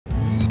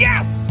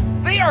Yes!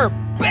 They are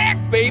back,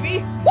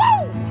 baby!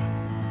 Woo!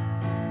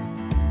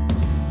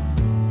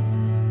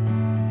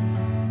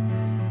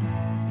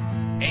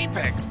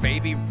 Apex,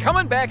 baby.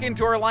 Coming back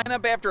into our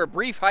lineup after a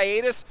brief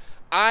hiatus.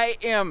 I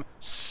am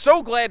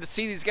so glad to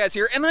see these guys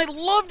here, and I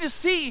love to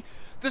see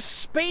the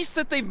space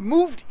that they've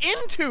moved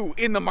into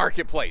in the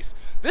marketplace.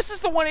 This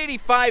is the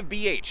 185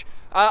 BH.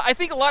 I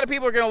think a lot of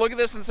people are going to look at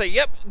this and say,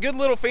 yep, good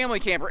little family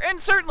camper. And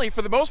certainly,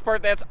 for the most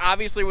part, that's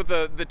obviously with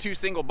the two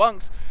single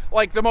bunks,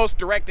 like the most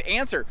direct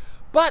answer.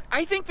 But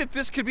I think that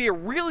this could be a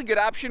really good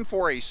option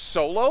for a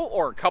solo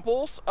or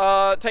couples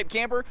type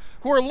camper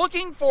who are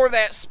looking for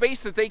that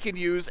space that they can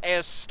use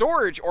as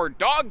storage or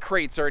dog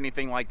crates or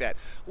anything like that.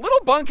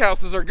 Little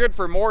bunkhouses are good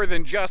for more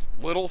than just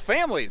little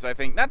families, I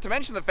think. Not to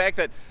mention the fact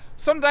that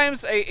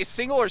sometimes a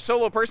single or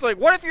solo person, like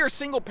what if you're a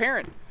single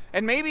parent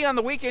and maybe on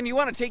the weekend you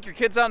want to take your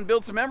kids out and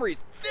build some memories?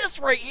 This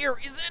right here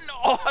is an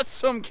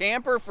awesome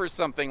camper for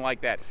something like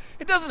that.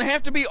 It doesn't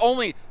have to be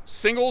only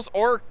singles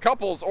or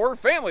couples or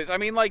families. I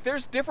mean, like,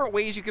 there's different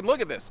ways you can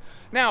look at this.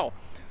 Now,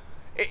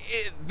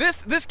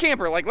 this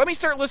camper, like, let me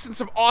start listing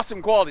some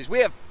awesome qualities.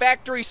 We have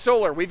factory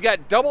solar. We've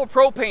got double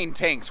propane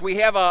tanks. We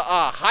have a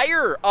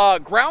higher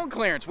ground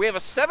clearance. We have a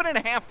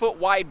 7.5 foot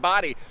wide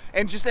body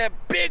and just that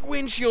big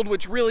windshield,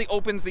 which really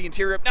opens the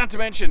interior up. Not to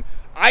mention,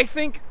 I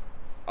think,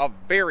 a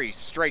very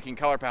striking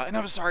color palette. And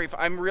I'm sorry if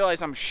I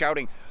realize I'm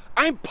shouting.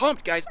 I'm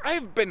pumped, guys.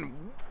 I've been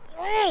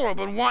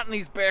wanting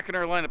these back in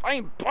our lineup. I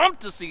am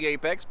pumped to see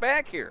Apex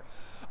back here.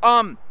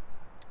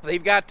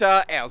 They've got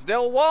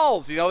Azdel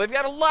walls. You know, they've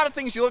got a lot of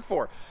things you look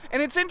for.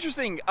 And it's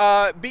interesting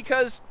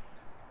because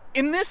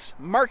in this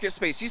market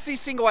space, you see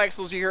single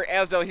axles, you hear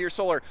Azdel, you hear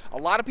solar. A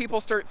lot of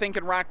people start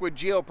thinking Rockwood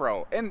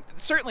GeoPro. And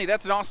certainly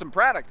that's an awesome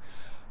product.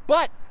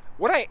 But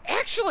what I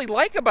actually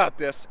like about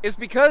this is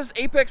because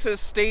Apex has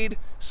stayed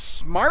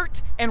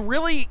smart and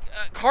really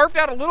carved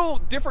out a little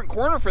different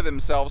corner for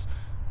themselves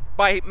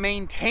by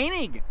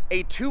maintaining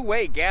a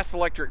two-way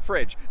gas-electric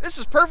fridge. This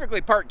is perfectly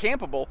part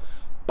campable,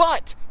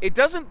 but it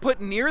doesn't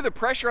put near the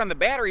pressure on the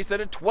batteries that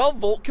a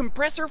 12-volt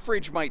compressor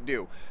fridge might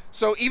do.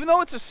 So even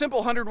though it's a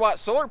simple 100-watt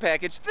solar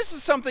package, this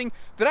is something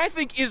that I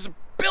think is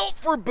built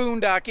for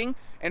boondocking,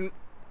 and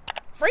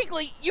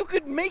frankly, you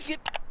could make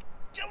it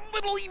a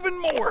little even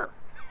more.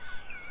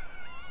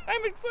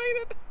 I'm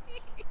excited.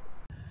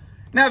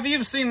 Now, if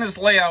you've seen this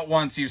layout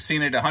once, you've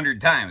seen it 100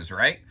 times,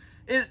 right?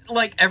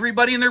 Like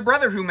everybody and their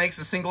brother who makes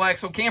a single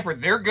axle camper,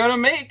 they're gonna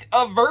make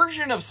a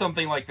version of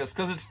something like this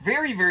because it's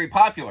very, very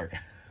popular.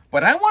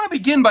 But I want to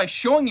begin by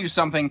showing you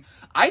something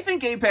I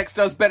think Apex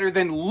does better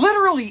than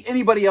literally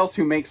anybody else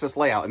who makes this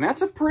layout, and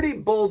that's a pretty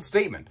bold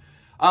statement.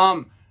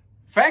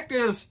 Fact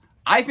is,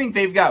 I think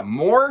they've got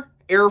more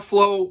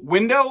airflow,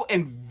 window,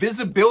 and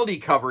visibility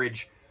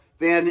coverage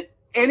than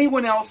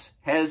anyone else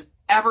has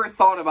ever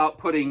thought about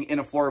putting in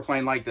a floor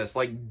plan like this.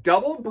 Like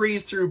double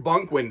breeze through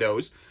bunk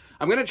windows.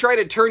 I'm going to try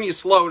to turn you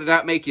slow to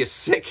not make you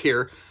sick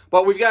here,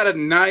 but we've got a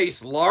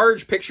nice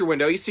large picture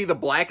window. You see the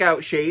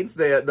blackout shades,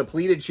 the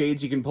pleated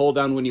shades you can pull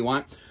down when you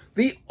want.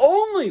 The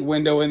only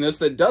window in this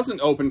that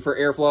doesn't open for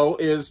airflow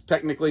is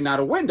technically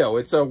not a window.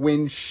 It's a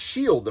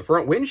windshield, the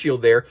front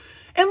windshield there.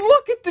 And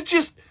look at the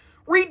just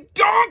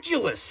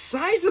redonkulous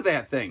size of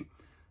that thing.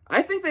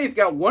 I think they've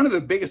got one of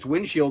the biggest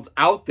windshields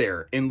out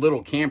there in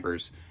little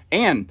campers.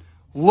 And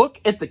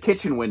look at the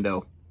kitchen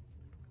window.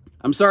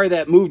 I'm sorry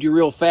that moved you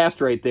real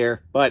fast right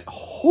there, but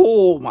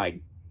oh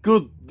my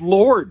good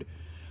Lord.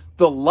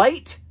 The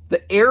light, the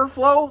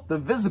airflow, the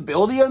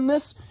visibility on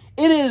this,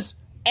 it is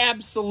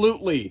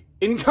absolutely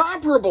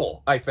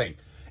incomparable, I think.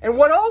 And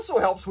what also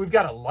helps, we've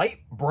got a light,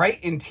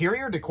 bright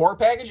interior decor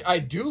package. I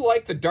do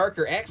like the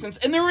darker accents,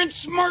 and they're in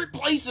smart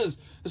places,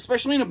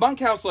 especially in a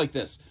bunkhouse like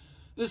this.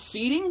 The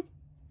seating,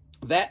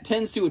 that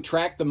tends to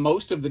attract the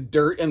most of the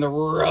dirt and the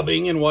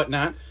rubbing and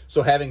whatnot.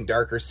 So having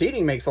darker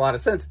seating makes a lot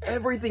of sense.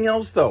 Everything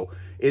else, though,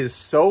 is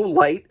so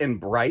light and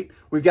bright.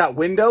 We've got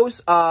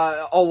windows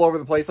all over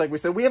the place, like we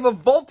said. We have a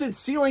vaulted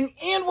ceiling,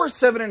 and we're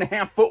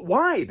 7.5 foot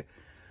wide,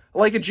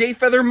 like a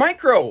J-Feather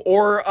Micro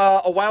or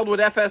a Wildwood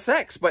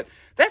FSX. But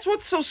that's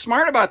what's so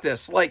smart about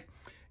this. Like,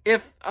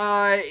 if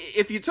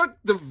you took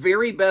the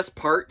very best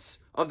parts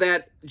of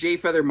that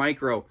J-Feather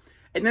Micro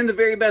and then the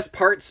very best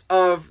parts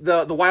of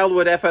the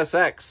Wildwood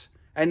FSX,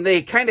 and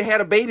they kind of had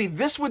a baby,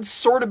 this would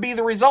sort of be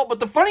the result. But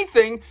the funny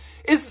thing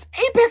is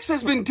Apex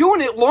has been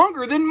doing it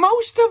longer than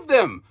most of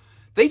them.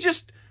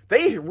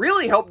 They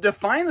really helped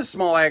define the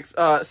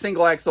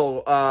single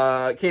axle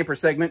camper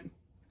segment.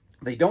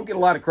 They don't get a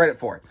lot of credit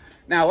for it.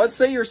 Now, let's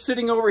say you're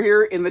sitting over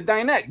here in the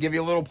dinette. Give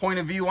you a little point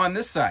of view on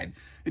this side.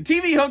 The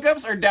TV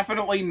hookups are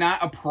definitely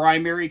not a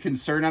primary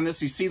concern on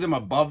this. You see them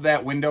above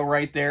that window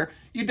right there.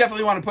 You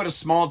definitely want to put a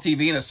small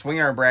TV and a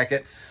swing arm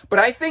bracket. But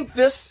I think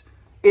this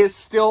is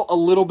still a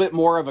little bit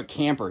more of a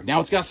camper.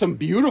 Now, it's got some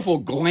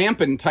beautiful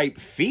glamping type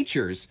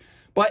features,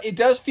 but it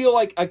does feel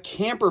like a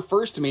camper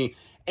first to me.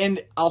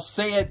 And I'll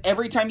say it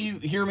every time you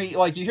hear me,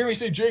 like you hear me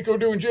say Jayco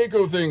doing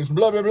Jayco things,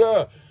 blah, blah,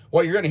 blah.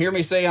 What you're going to hear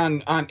me say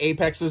on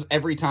Apexes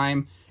every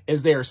time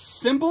is they are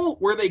simple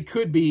where they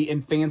could be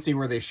and fancy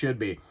where they should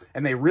be.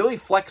 And they really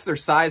flex their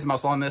size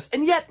muscle on this.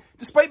 And yet,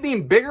 despite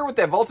being bigger with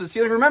that vaulted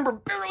ceiling, remember,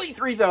 barely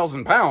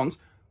 3,000 pounds,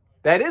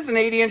 that is an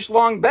 80-inch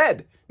long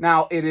bed.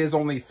 Now, it is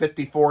only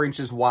 54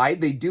 inches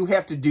wide. They do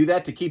have to do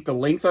that to keep the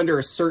length under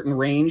a certain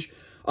range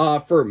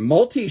for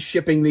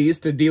multi-shipping these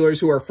to dealers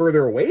who are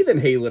further away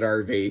than Haylett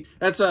RV.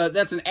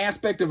 That's an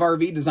aspect of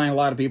RV design a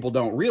lot of people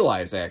don't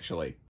realize,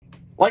 actually.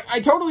 Like, I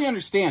totally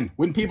understand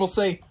when people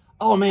say,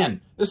 oh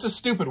man, this is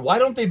stupid. Why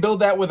don't they build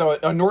that with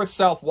a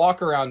north-south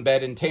walk-around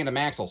bed and tandem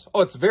axles?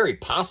 Oh, it's very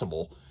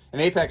possible.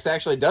 And Apex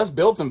actually does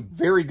build some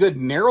very good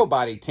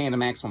narrow-body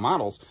tandem axle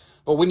models.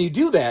 But when you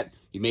do that,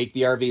 you make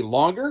the RV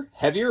longer,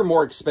 heavier,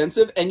 more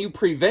expensive, and you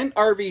prevent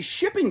RV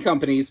shipping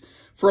companies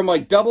from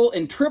like double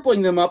and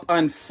tripling them up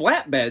on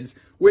flatbeds,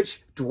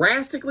 which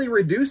drastically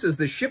reduces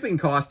the shipping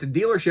cost to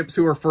dealerships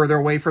who are further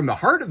away from the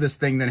heart of this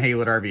thing than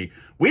Haylett RV.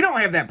 We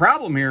don't have that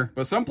problem here,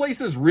 but some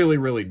places really,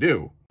 really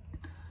do.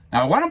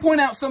 Now, I want to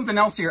point out something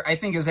else here I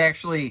think is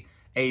actually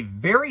a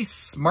very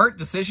smart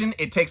decision.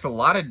 It takes a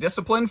lot of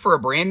discipline for a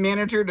brand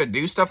manager to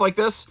do stuff like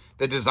this,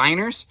 the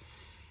designers.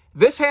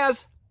 This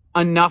has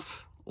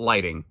enough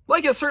lighting.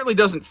 Like, it certainly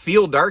doesn't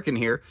feel dark in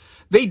here.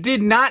 They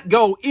did not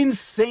go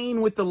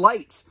insane with the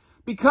lights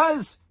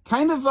because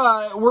kind of,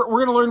 we're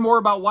going to learn more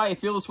about why I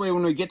feel this way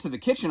when we get to the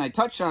kitchen. I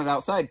touched on it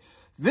outside.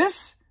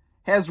 This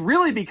has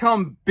really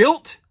become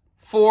built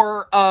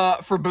for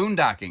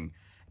boondocking.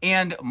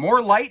 And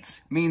more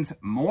lights means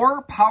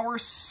more power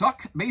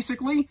suck,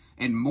 basically,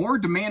 and more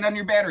demand on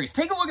your batteries.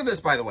 Take a look at this,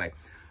 by the way.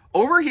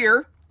 Over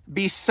here,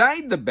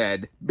 beside the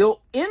bed,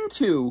 built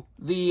into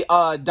the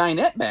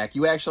dinette back,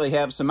 you actually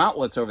have some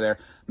outlets over there.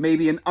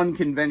 Maybe an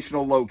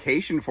unconventional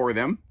location for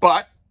them,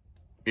 but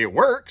it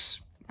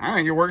works. I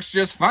think it works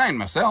just fine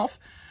myself.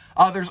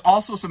 There's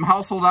also some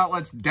household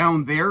outlets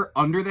down there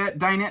under that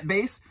dinette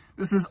base.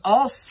 This is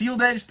all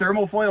sealed edge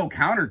thermofoil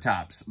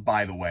countertops,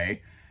 by the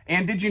way.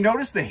 And did you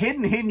notice the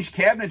hidden hinge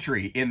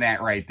cabinetry in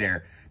that right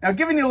there? Now,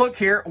 giving you a look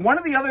here, one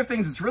of the other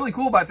things that's really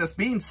cool about this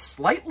being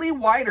slightly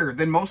wider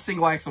than most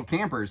single axle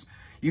campers,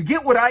 you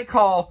get what I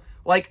call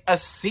like a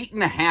seat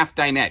and a half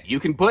dinette. You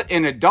can put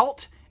an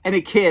adult and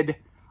a kid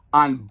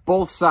on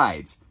both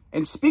sides.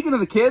 And speaking of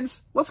the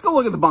kids, let's go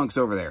look at the bunks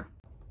over there.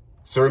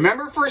 So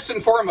remember, first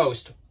and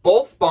foremost,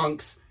 both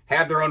bunks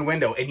have their own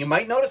window. And you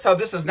might notice how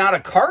this is not a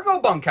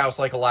cargo bunkhouse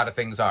like a lot of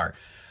things are.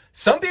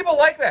 Some people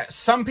like that.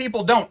 Some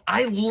people don't.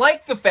 I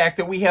like the fact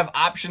that we have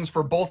options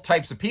for both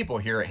types of people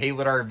here at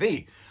Haylett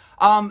RV.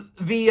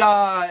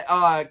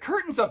 The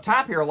curtains up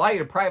top here allow you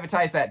to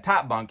privatize that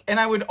top bunk. And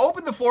I would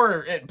open the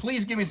floor.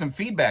 Please give me some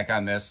feedback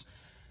on this.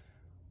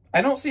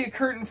 I don't see a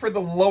curtain for the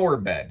lower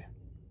bed.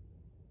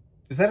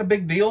 Is that a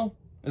big deal?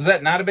 Is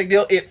that not a big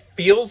deal? It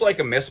feels like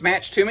a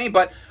mismatch to me,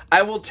 but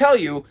I will tell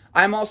you,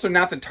 I'm also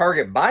not the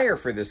target buyer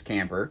for this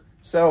camper.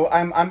 So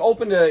I'm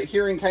open to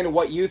hearing kind of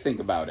what you think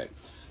about it.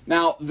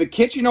 Now, the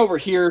kitchen over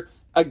here,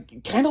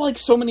 kind of like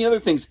so many other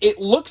things, it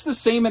looks the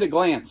same at a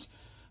glance,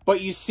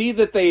 but you see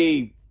that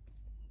they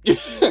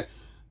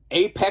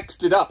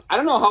apexed it up. I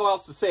don't know how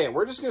else to say it.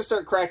 We're just going to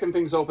start cracking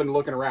things open and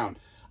looking around.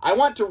 I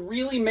want to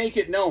really make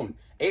it known.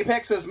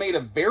 Apex has made a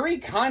very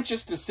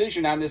conscious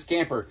decision on this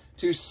camper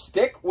to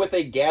stick with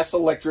a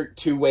gas-electric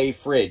two-way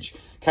fridge.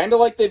 Kind of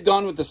like they've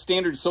gone with the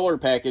standard solar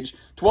package.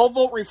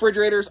 12-volt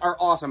refrigerators are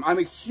awesome. I'm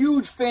a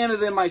huge fan of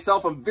them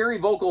myself. I'm very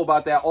vocal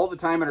about that all the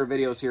time in our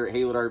videos here at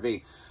Haylett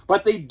RV.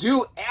 But they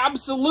do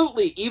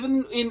absolutely,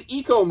 even in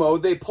eco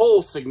mode, they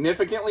pull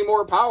significantly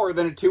more power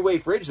than a two-way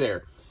fridge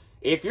there.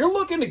 If you're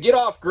looking to get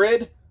off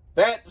grid,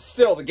 that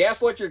still, the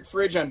gas-electric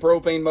fridge on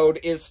propane mode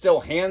is still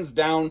hands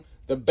down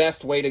the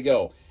best way to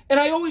go. And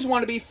I always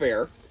want to be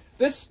fair.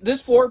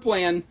 This floor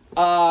plan,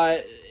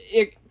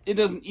 it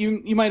doesn't,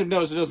 you might have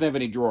noticed it doesn't have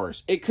any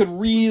drawers. It could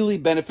really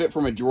benefit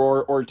from a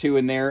drawer or two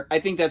in there. I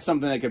think that's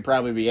something that could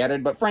probably be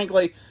added. But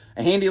frankly,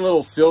 a handy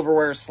little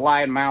silverware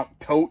slide mount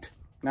tote,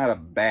 not a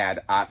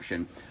bad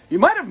option. You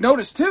might have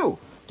noticed too,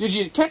 did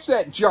you catch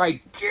that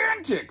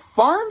gigantic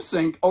farm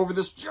sink over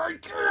this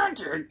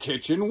gigantic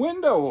kitchen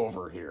window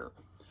over here?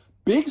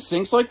 Big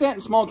sinks like that in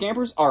small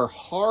campers are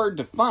hard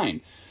to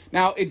find.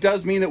 Now, it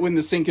does mean that when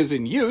the sink is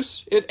in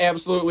use, it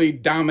absolutely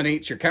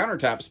dominates your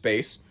countertop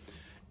space.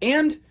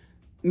 And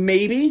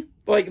maybe,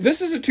 like,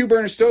 this is a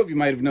 2-burner stove, you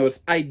might have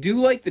noticed. I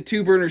do like the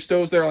 2-burner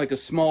stoves that are like a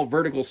small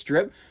vertical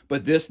strip,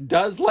 but this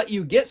does let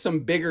you get some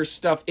bigger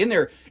stuff in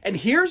there. And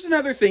here's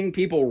another thing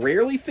people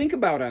rarely think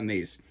about on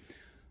these.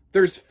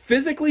 There's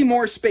physically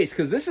more space,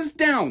 because this is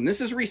down,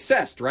 this is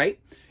recessed, right?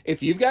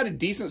 If you've got a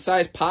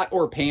decent-sized pot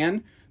or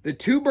pan, the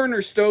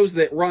 2-burner stoves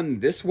that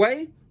run this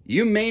way,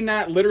 you may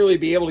not literally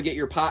be able to get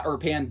your pot or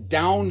pan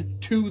down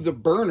to the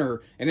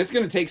burner, and it's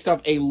going to take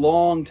stuff a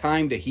long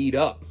time to heat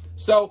up.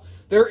 So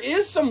there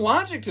is some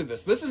logic to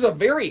this. This is a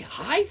very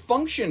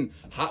high-function,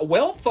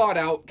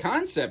 well-thought-out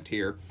concept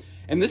here,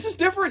 and this is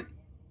different,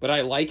 but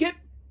I like it.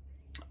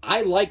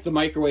 I like the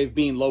microwave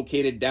being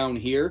located down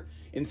here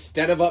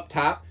instead of up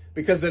top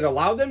because it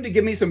allowed them to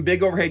give me some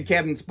big overhead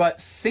cabinets,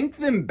 but sink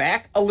them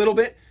back a little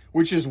bit,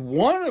 which is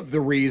one of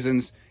the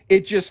reasons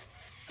it just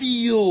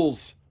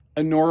feels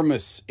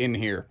enormous in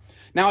here.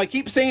 Now, I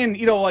keep saying,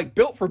 you know, like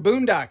built for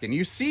boondocking.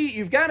 You see,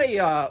 you've got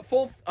a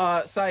full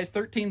size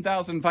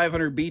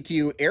 13,500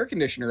 BTU air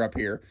conditioner up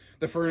here.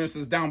 The furnace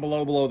is down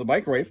below the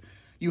microwave.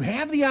 You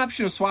have the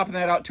option of swapping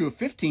that out to a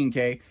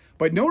 15K,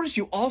 but notice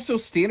you also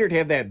standard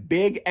have that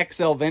big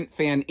XL vent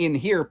fan in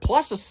here,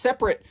 plus a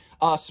separate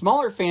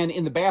smaller fan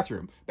in the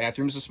bathroom.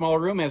 Bathroom's a smaller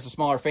room, has a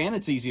smaller fan.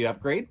 It's easy to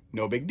upgrade.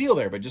 No big deal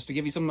there, but just to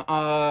give you some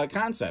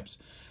concepts.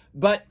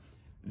 But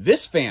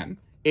this fan,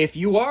 if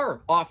you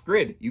are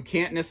off-grid, you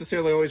can't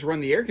necessarily always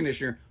run the air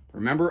conditioner.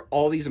 Remember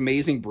all these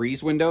amazing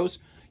breeze windows?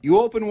 You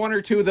open one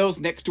or two of those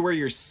next to where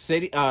you're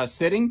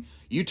sitting,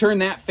 you turn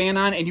that fan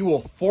on, and you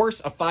will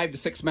force a 5 to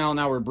 6 mile an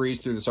hour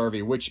breeze through this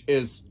RV, which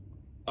is,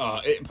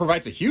 it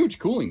provides a huge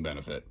cooling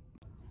benefit.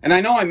 And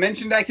I know I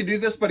mentioned I could do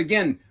this, but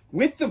again,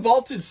 with the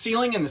vaulted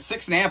ceiling and the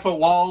 6.5 foot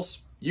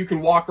walls, you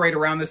can walk right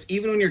around this,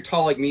 even when you're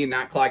tall like me and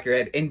not clock your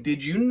head. And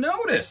did you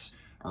notice,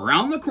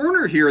 around the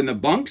corner here in the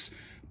bunks,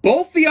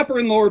 both the upper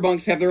and lower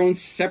bunks have their own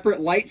separate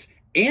lights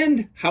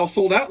and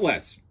household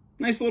outlets.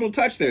 Nice little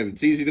touch there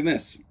that's easy to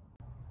miss.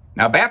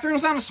 Now,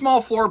 bathrooms on a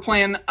small floor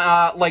plan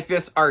like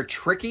this are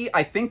tricky.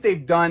 I think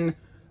they've done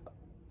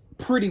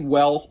pretty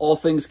well, all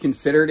things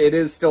considered. It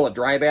is still a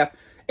dry bath.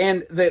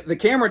 And the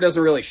camera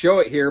doesn't really show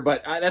it here,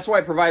 but that's why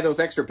I provide those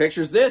extra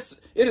pictures.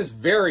 It is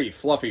very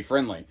fluffy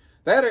friendly.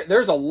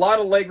 There's a lot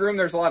of leg room.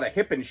 There's a lot of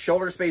hip and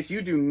shoulder space.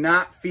 You do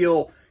not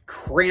feel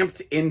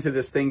cramped into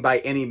this thing by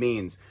any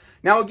means.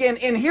 Now, again,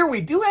 in here,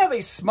 we do have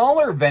a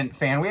smaller vent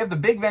fan. We have the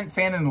big vent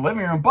fan in the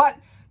living room, but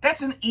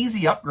that's an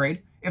easy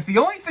upgrade. If the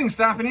only thing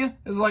stopping you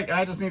is like,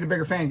 I just need a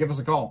bigger fan, give us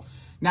a call.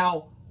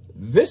 Now,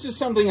 this is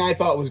something I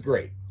thought was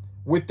great.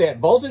 With that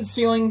vaulted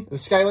ceiling, the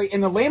skylight,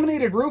 and the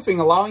laminated roofing,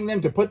 allowing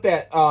them to put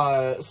that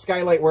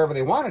skylight wherever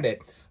they wanted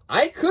it,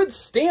 I could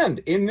stand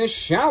in this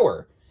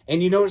shower.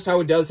 And you notice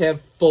how it does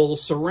have full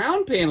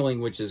surround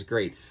paneling, which is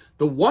great.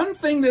 The one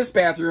thing this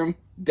bathroom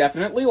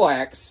definitely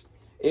lacks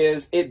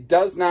is it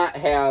does not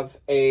have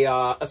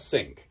a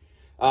sink.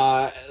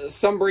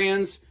 Some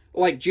brands,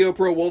 like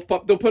GeoPro Wolf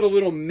Pup, they'll put a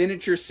little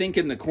miniature sink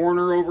in the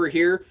corner over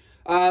here.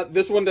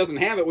 This one doesn't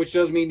have it, which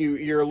does mean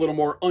you're a little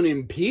more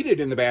unimpeded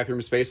in the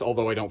bathroom space,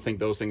 although I don't think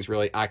those things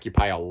really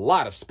occupy a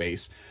lot of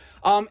space.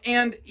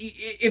 And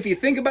if you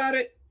think about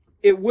it,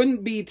 it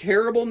wouldn't be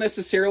terrible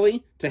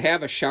necessarily to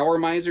have a shower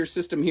miser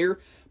system here.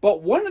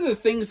 But one of the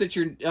things that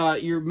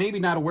you're maybe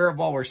not aware of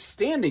while we're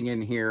standing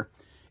in here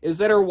is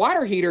that our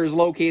water heater is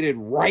located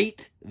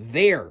right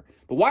there.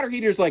 The water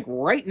heater is like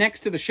right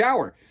next to the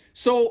shower.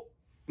 So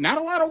not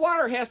a lot of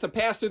water has to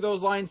pass through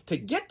those lines to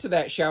get to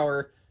that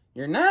shower.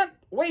 You're not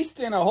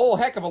wasting a whole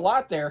heck of a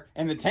lot there,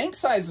 and the tank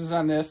sizes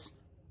on this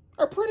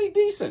are pretty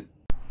decent.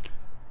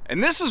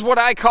 And this is what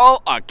I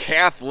call a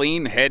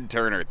Kathleen head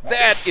turner.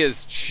 That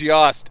is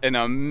just an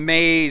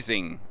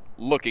amazing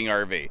looking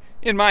RV,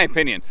 in my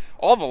opinion.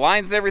 All the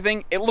lines and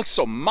everything, it looks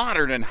so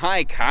modern and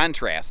high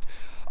contrast.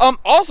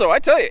 Also, I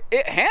tell you,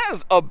 it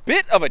has a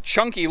bit of a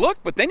chunky look,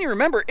 but then you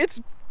remember it's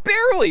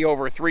barely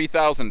over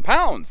 3,000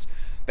 pounds.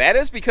 That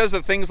is because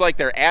of things like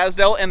their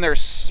Azdel and their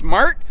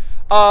smart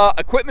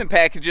equipment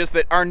packages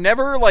that are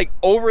never like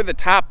over the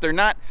top. They're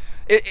not,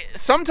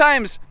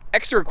 sometimes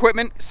extra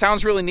equipment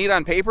sounds really neat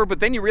on paper, but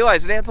then you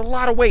realize it adds a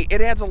lot of weight,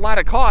 it adds a lot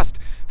of cost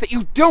that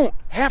you don't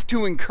have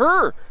to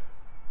incur.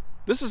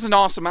 This is an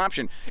awesome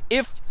option.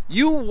 If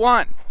you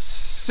want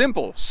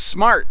simple,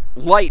 smart,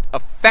 light,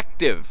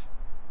 effective,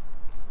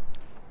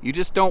 you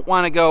just don't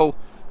want to go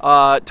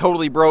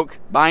totally broke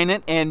buying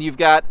it, and you've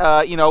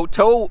got you know,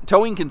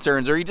 towing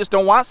concerns, or you just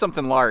don't want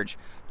something large,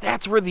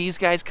 that's where these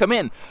guys come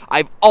in.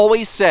 I've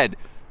always said,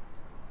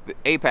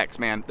 Apex,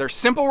 man, they're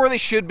simple where they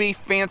should be,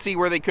 fancy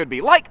where they could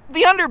be. Like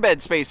the underbed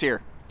space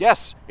here.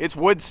 Yes, it's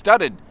wood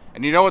studded.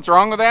 And you know what's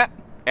wrong with that?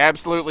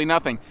 Absolutely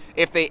nothing.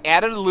 If they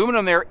added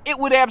aluminum there, it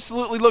would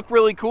absolutely look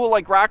really cool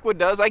like Rockwood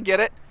does. I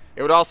get it.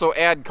 It would also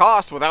add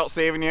cost without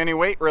saving you any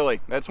weight, really.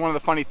 That's one of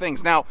the funny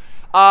things. Now,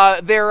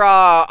 their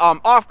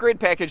off-grid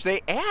package,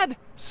 they add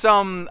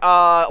some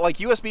like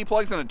USB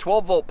plugs and a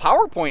 12-volt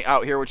power point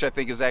out here, which I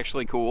think is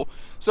actually cool.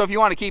 So if you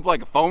want to keep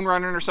like a phone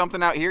running or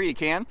something out here, you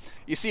can.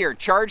 You see our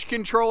charge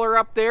controller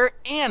up there,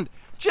 and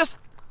just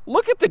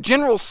look at the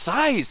general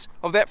size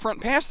of that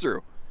front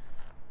pass-through.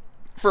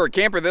 For a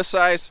camper this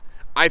size,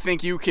 I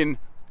think you can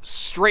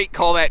straight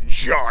call that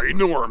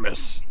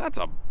ginormous. That's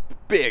a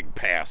big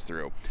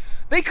pass-through.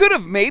 They could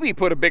have maybe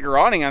put a bigger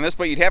awning on this,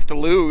 but you'd have to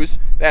lose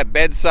that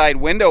bedside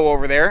window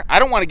over there. I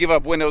don't want to give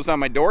up windows on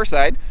my door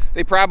side.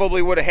 They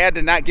probably would have had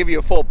to not give you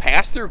a full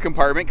pass-through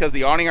compartment because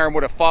the awning arm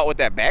would have fought with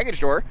that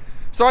baggage door.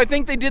 So I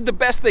think they did the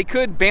best they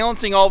could,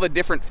 balancing all the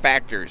different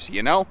factors,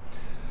 you know?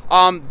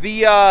 Down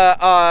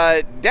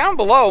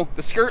below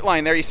the skirt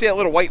line there, you see that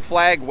little white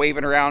flag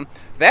waving around.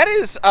 That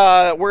is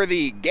where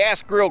the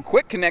gas grill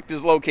quick connect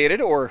is located,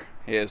 or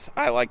as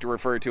I like to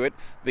refer to it,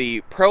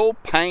 the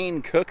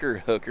propane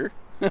cooker hooker.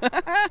 We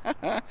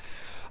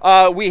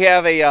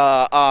have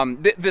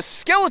the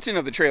skeleton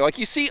of the trailer, like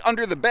you see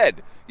under the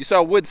bed. You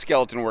saw wood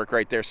skeleton work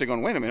right there, so you're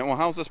going, wait a minute, well,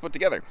 how's this put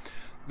together?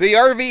 The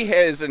RV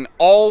has an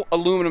all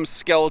aluminum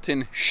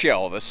skeleton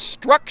shell. The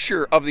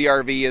structure of the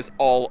RV is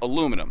all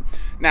aluminum.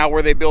 Now,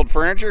 where they build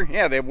furniture,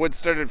 yeah, they have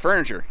wood-studded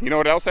furniture. You know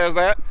what else has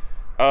that?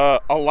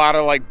 A lot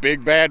of like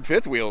big bad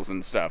fifth wheels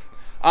and stuff.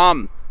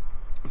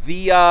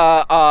 The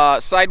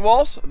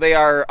sidewalls, they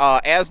are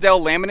Azdel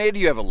laminated.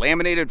 You have a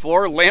laminated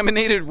floor,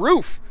 laminated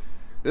roof.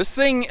 This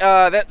thing,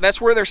 that's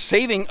where they're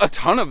saving a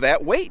ton of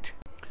that weight.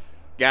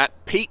 Got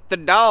Pete the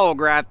dog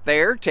right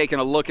there, taking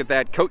a look at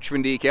that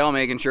Coachmen decal,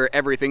 making sure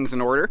everything's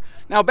in order.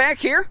 Now back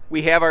here,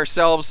 we have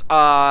ourselves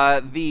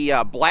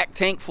the black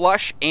tank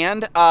flush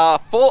and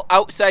full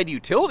outside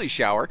utility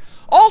shower.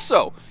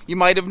 Also, you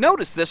might have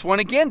noticed this one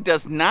again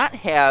does not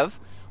have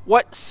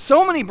what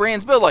so many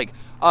brands build, like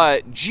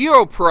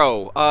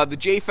GeoPro, the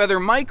J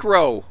Feather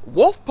Micro,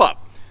 Wolf Pup.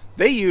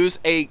 They use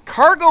a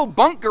cargo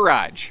bunk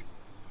garage.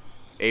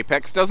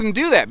 Apex doesn't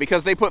do that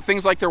because they put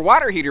things like their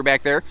water heater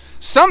back there.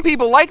 Some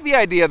people like the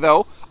idea,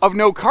 though, of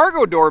no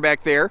cargo door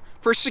back there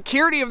for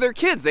security of their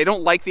kids. They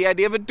don't like the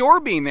idea of a door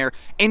being there.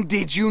 And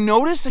did you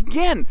notice,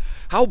 again,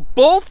 how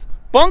both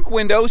bunk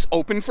windows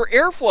open for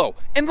airflow?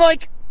 And,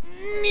 like,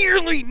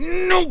 nearly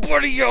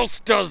nobody else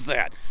does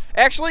that.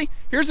 Actually,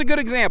 here's a good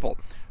example.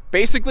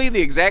 Basically,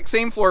 the exact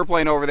same floor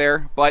plane over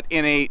there, but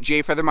in a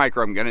J Feather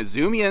Micro. I'm going to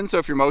zoom you in, so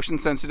if you're motion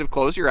sensitive,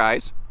 close your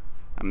eyes.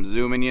 I'm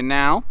zooming you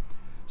now.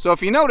 So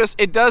if you notice,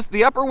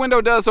 the upper window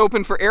does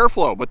open for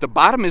airflow, but the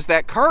bottom is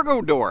that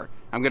cargo door.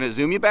 I'm going to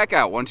zoom you back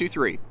out. 1, 2,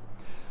 3.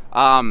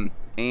 And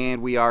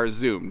we are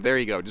zoomed. There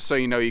you go, just so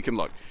you know you can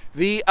look.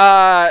 The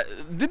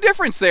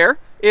difference there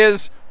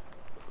is,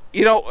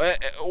 you know,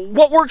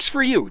 what works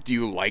for you? Do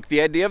you like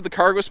the idea of the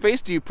cargo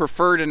space? Do you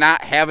prefer to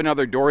not have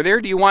another door there?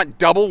 Do you want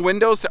double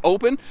windows to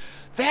open?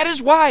 That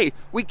is why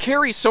we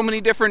carry so many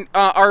different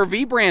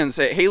RV brands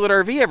at Haylett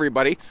RV,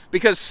 everybody,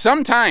 because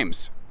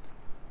sometimes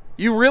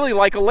you really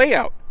like a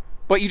layout,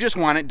 but you just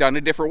want it done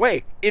a different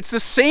way. It's the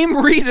same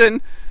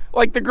reason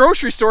like the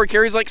grocery store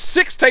carries like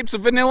 6 types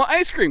of vanilla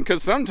ice cream,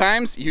 because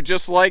sometimes you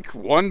just like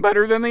one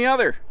better than the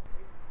other.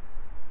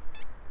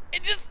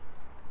 And just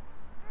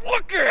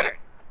look at it.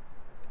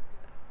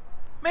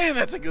 Man,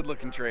 that's a good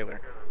looking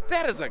trailer.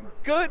 That is a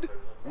good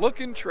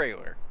looking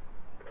trailer.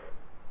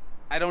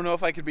 I don't know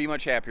if I could be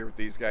much happier with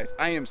these guys.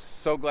 I am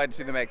so glad to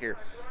see them back here.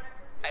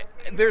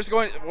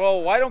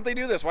 Well, why don't they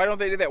do this? Why don't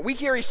they do that? We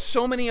carry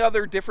so many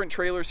other different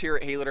trailers here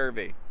at Haylett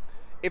RV.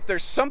 If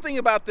there's something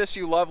about this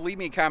you love, leave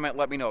me a comment,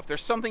 let me know. If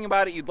there's something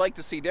about it you'd like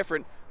to see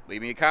different,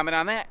 leave me a comment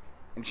on that.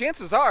 And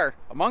chances are,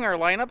 among our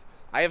lineup,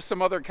 I have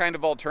some other kind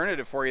of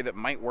alternative for you that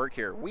might work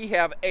here. We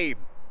have a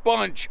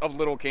bunch of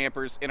little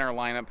campers in our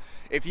lineup.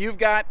 If you've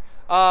got,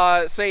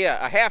 say,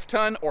 a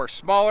half-ton or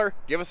smaller,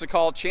 give us a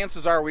call.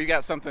 Chances are we've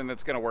got something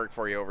that's going to work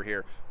for you over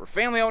here. We're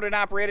family-owned and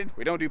operated.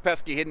 We don't do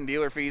pesky hidden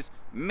dealer fees.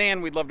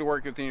 Man, we'd love to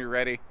work with you when you're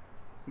ready.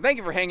 And thank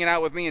you for hanging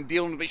out with me and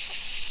dealing with me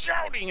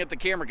shouting at the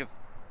camera, because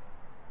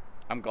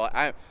I'm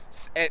glad.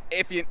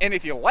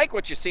 If you like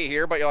what you see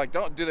here, but you're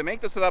like, do they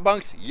make this without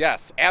bunks?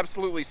 Yes,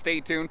 absolutely.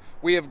 Stay tuned.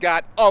 We have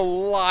got a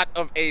lot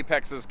of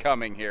Apexes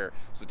coming here.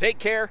 So take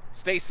care,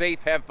 stay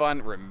safe, have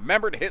fun.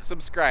 Remember to hit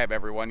subscribe,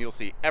 everyone. You'll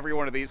see every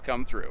one of these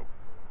come through.